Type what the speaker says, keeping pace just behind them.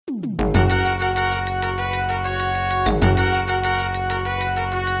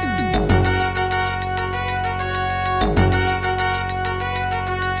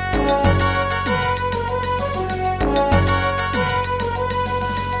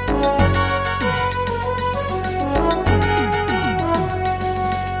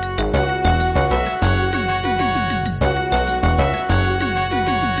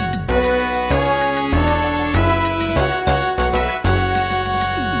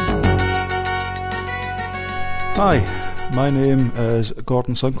Hi, my name is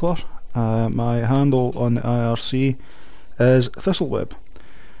Gordon Sinclair. My handle on the IRC is Thistleweb.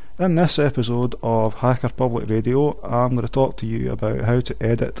 In this episode of Hacker Public Radio, I'm going to talk to you about how to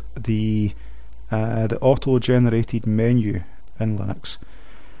edit the auto-generated menu in Linux.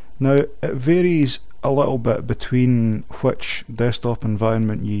 Now, it varies a little bit between which desktop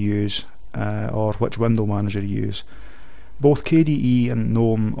environment you use or which window manager you use. Both KDE and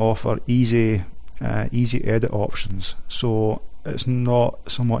GNOME offer easy edit options, so it's not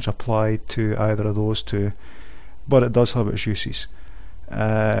so much applied to either of those two, but it does have its uses.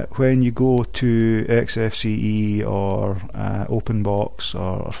 When you go to XFCE or OpenBox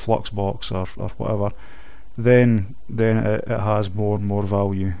or Fluxbox or whatever, then it has more and more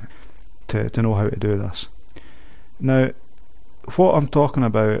value to know how to do this. Now, what I'm talking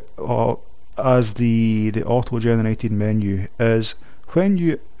about as the auto-generated menu is when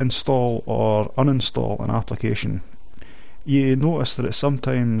you install or uninstall an application, you notice that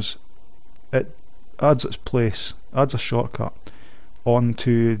sometimes it adds a shortcut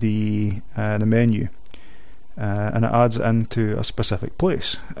onto the menu, and it adds it into a specific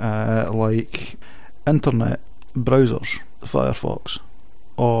place, like Internet, Browsers, Firefox,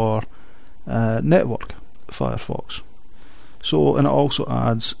 or Network, Firefox. So, and it also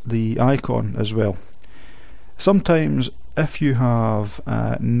adds the icon as well. Sometimes if you have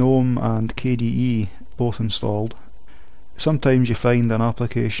GNOME and KDE both installed, sometimes you find an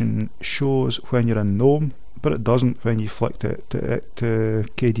application shows when you're in GNOME, but it doesn't when you flicked it to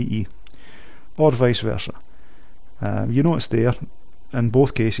KDE, or vice versa. You know it's there. In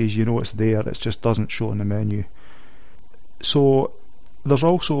both cases you know it's there, it just doesn't show in the menu. So there's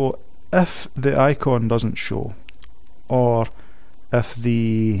also, if the icon doesn't show, or if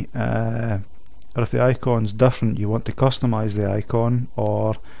the icon's different, you want to customize the icon,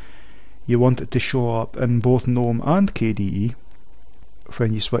 or you want it to show up in both GNOME and KDE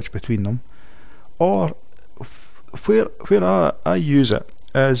when you switch between them, or where I use it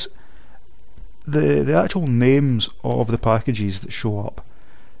is the actual names of the packages that show up.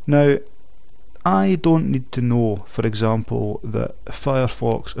 Now, I don't need to know, for example, that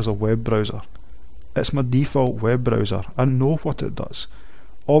Firefox is a web browser. It's my default web browser. I know what it does.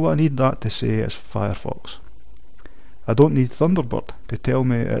 All I need that to say is Firefox. I don't need Thunderbird to tell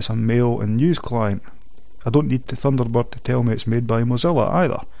me it's a mail and news client. I don't need Thunderbird to tell me it's made by Mozilla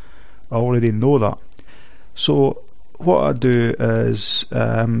either. I already know that. So what I do is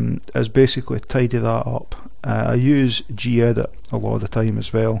basically tidy that up. I use GEdit a lot of the time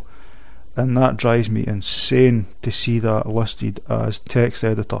as well, and that drives me insane to see that listed as text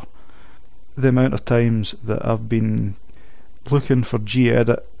editor. The amount of times that I've been looking for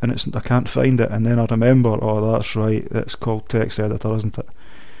GEdit and I can't find it, and then I remember, oh, that's right, it's called text editor, isn't it?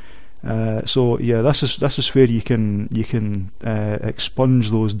 So yeah, this is where you can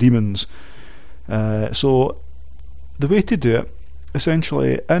expunge those demons. So the way to do it,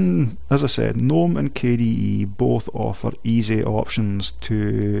 essentially, as I said, GNOME and KDE both offer easy options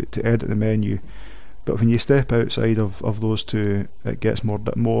to edit the menu, but when you step outside of those two, it gets more.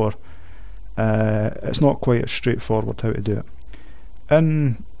 It's not quite as straightforward how to do it.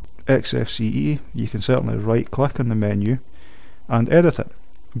 In XFCE, you can certainly right click on the menu and edit it,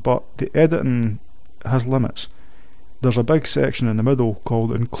 but the editing has limits. There's a big section in the middle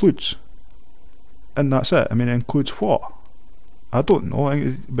called includes, and that's it. I mean, it includes what? I don't know.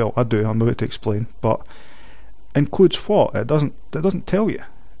 Well, I do. I'm about to explain, but includes what? It doesn't tell you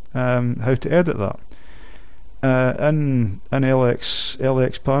how to edit that. In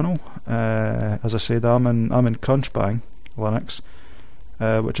LX panel, as I said, I'm in Crunchbang Linux,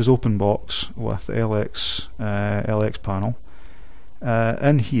 which is OpenBox with LX panel.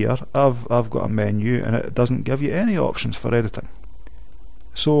 In here, I've got a menu, and it doesn't give you any options for editing.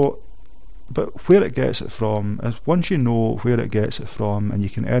 So, but where it gets it from is, once you know where it gets it from, and you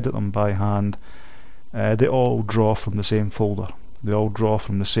can edit them by hand, they all draw from the same folder. They all draw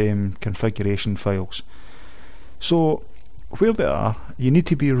from the same configuration files. So where they are, you need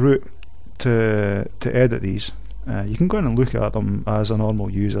to be root to edit these. You can go in and look at them as a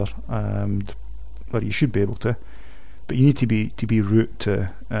normal user, or you should be able to, but you need to be root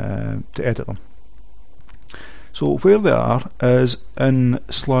to edit them. So where they are is in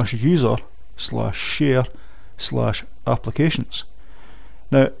 /user/share/applications.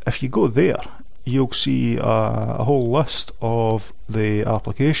 Now, if you go there, you'll see a whole list of the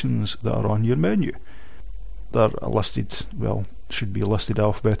applications that are on your menu. They're listed, well, should be listed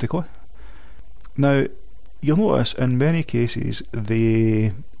alphabetically. Now, you'll notice in many cases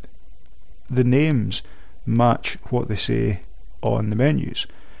the names match what they say on the menus,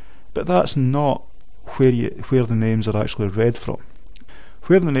 but that's not where the names are actually read from.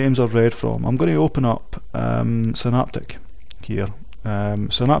 Where the names are read from, I'm going to open up Synaptic here,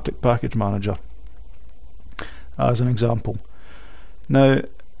 Synaptic Package Manager as an example. Now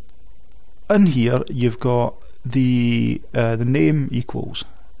in here you've got the name equals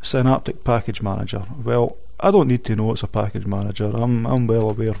Synaptic Package Manager. Well, I don't need to know it's a package manager. I'm well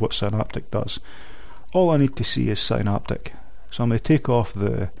aware what Synaptic does. All I need to see is Synaptic. So I'm going to take off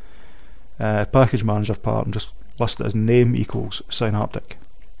the package manager part and just list it as name equals Synaptic.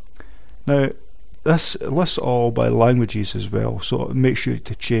 Now this lists all by languages as well, so make sure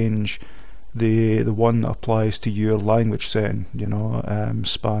to change the one that applies to your language setting, you know,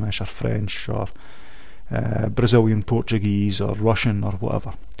 Spanish or French or Brazilian Portuguese or Russian or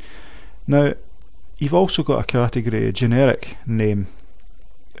whatever. Now you've also got a category generic name,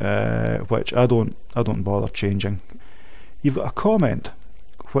 which I don't bother changing. You've got a comment,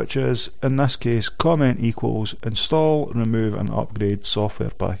 which is in this case comment equals install, remove and upgrade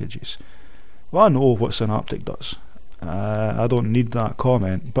software packages. Well, I know what Synaptic does. I don't need that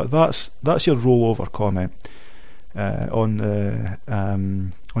comment, but that's your rollover comment on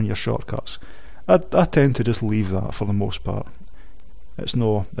your shortcuts. I tend to just leave that for the most part. It's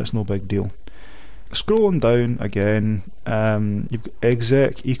no big deal. Scrolling down again, you've got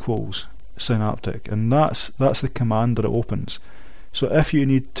exec equals Synaptic, and that's the command that it opens. So if you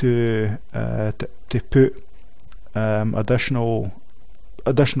need to put additional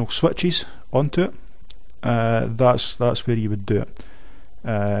switches onto it, that's where you would do it.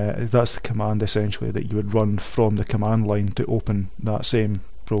 That's the command essentially that you would run from the command line to open that same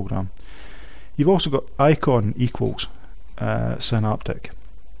program. You've also got icon equals Synaptic.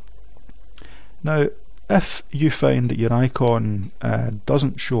 Now if you find that your icon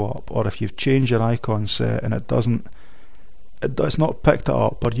doesn't show up, or if you've changed your icon set and it's not picked it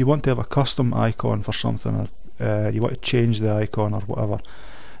up, or you want to have a custom icon for something, or you want to change the icon or whatever,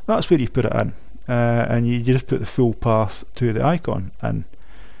 that's where you put it in, and you just put the full path to the icon in.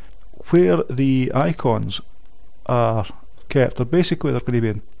 Where the icons are kept, they're going to be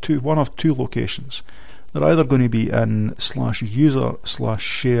in one of two locations. They're either going to be in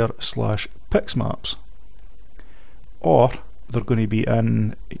 /user/share/pixmaps, or they're going to be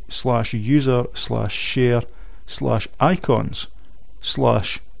in /user/share/icons/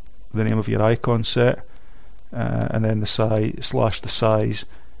 the name of your icon set, and then the size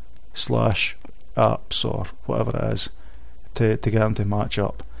 /apps or whatever it is to get them to match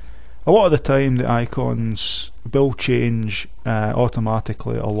up. A lot of the time the icons will change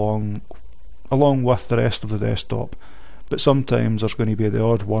automatically along with the rest of the desktop, but sometimes there's going to be the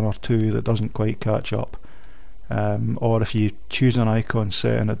odd one or two that doesn't quite catch up, or if you choose an icon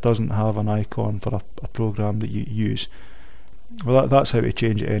set and it doesn't have an icon for a program that you use, well that's how to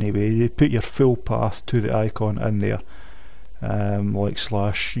change it anyway. You put your full path to the icon in there, like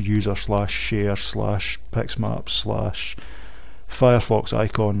 /user/share/pixmaps/ Firefox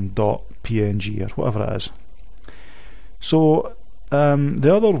icon.png or whatever it is. So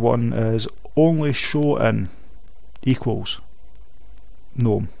the other one is OnlyShowIn equals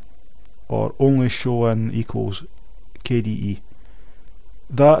GNOME, or OnlyShowIn equals KDE.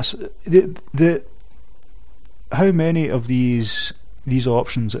 That's the how many of these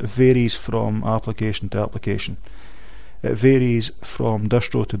options, it varies from application to application. It varies from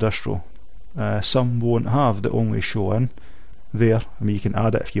distro to distro. Some won't have the OnlyShowIn there. I mean, you can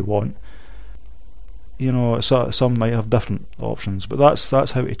add it if you want. You know, some might have different options, but that's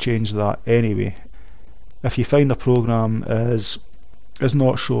how to change that anyway. If you find a program is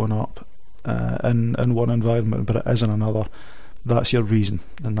not showing up in one environment but it is in another, that's your reason,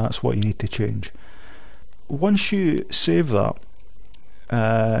 and that's what you need to change. Once you save that,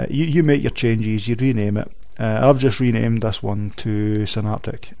 you make your changes, you rename it. I've just renamed this one to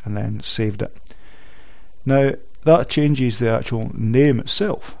Synaptic and then saved it. Now that changes the actual name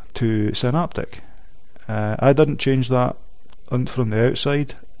itself to Synaptic. I didn't change that from the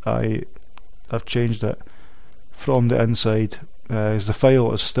outside. I've changed it from the inside, as the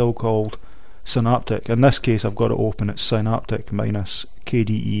file is still called Synaptic. In this case I've got it open at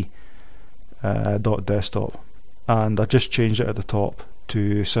synaptic-kde.desktop, and I just changed it at the top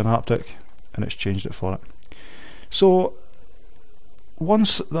to Synaptic and it's changed it for it. So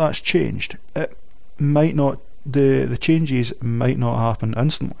once that's changed, it might not, the changes might not happen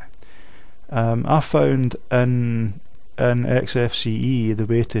instantly. I found in XFCE the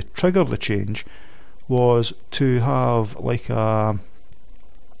way to trigger the change was to have like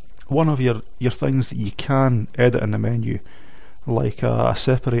one of your things that you can edit in the menu, like a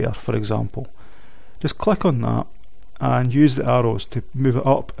separator for example. Just click on that and use the arrows to move it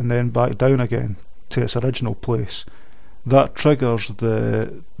up and then back down again to its original place, that triggers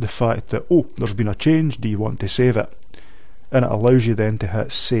the fact that, oh, there's been a change, do you want to save it? And it allows you then to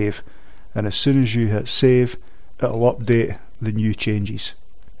hit save, and as soon as you hit save, it'll update the new changes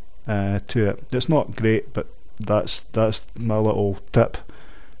to it. It's not great, but that's my little tip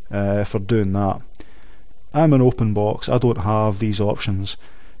for doing that. I'm an open box, I don't have these options,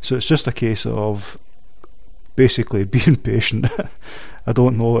 so it's just a case of basically being patient. I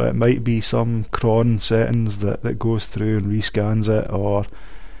don't know, it might be some cron settings that goes through and rescans it, or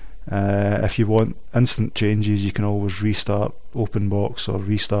if you want instant changes you can always restart OpenBox or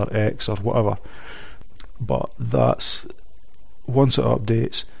restart X or whatever, but that's, once it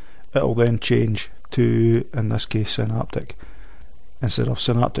updates, it'll then change to, in this case, Synaptic instead of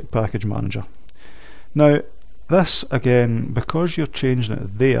Synaptic Package Manager. Now this, again, because you're changing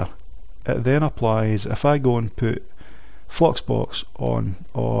it there, it then applies if I go and put Fluxbox on,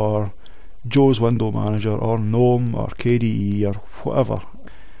 or Joe's Window Manager, or GNOME, or KDE, or whatever.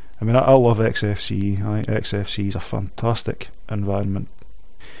 I mean, I love XFCE. I think XFCE is a fantastic environment.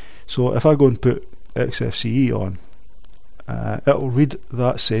 So if I go and put XFCE on, it'll read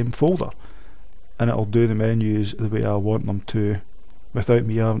that same folder, and it'll do the menus the way I want them to, without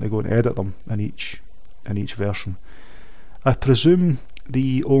me having to go and edit them in each version. I presume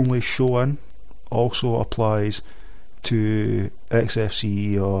the OnlyShowIn also applies to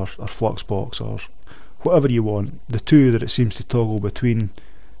XFCE or Fluxbox or whatever you want. The two that it seems to toggle between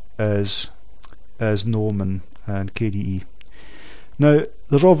is GNOME and KDE. Now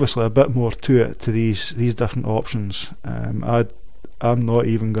there's obviously a bit more to it, to these different options. I'm not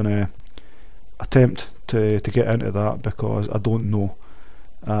even going to attempt to get into that because I don't know.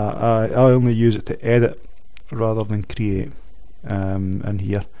 I only use it to edit rather than create in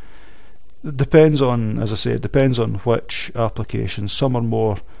here. It depends on, as I say, it depends on which applications. Some are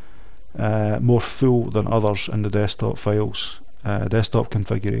more full than others in the desktop files, desktop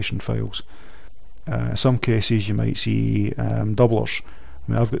configuration files. In some cases you might see doublers.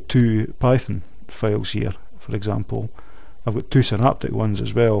 I mean, I've got two Python files here, for example. I've got two Synaptic ones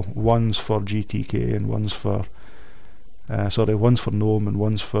as well. One's for GTK and one's for one's for GNOME and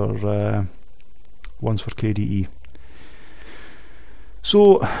one's for KDE.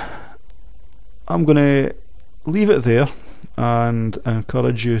 So I'm going to leave it there and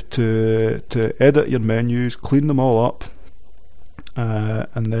encourage you to edit your menus, clean them all up,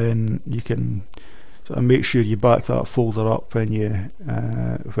 and then you can sort of make sure you back that folder up when you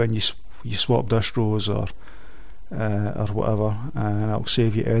swap distros or whatever, and it'll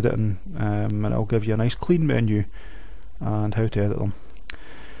save you editing, and it'll give you a nice clean menu and how to edit them.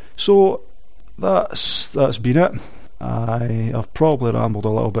 So that's been it. I've probably rambled a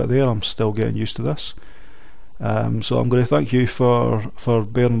little bit there. I'm still getting used to this, so I'm going to thank you for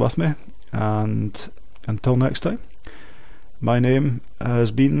bearing with me, and until next time, my name has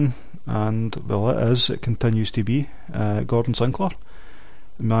been, and well, it continues to be, Gordon Sinclair.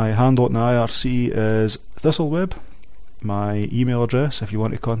 My handle in IRC is Thistleweb. My email address, if you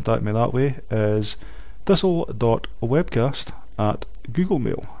want to contact me that way, is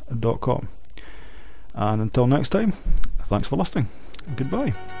thistle.webcast@googlemail.com. And until next time, thanks for listening.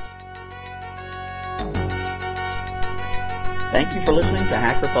 Goodbye. Thank you for listening to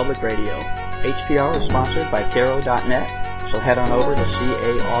Hack Republic Radio. HPR is sponsored by Caro.net, so head on over to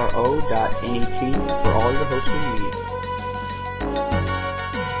caro.net for all your hosting needs.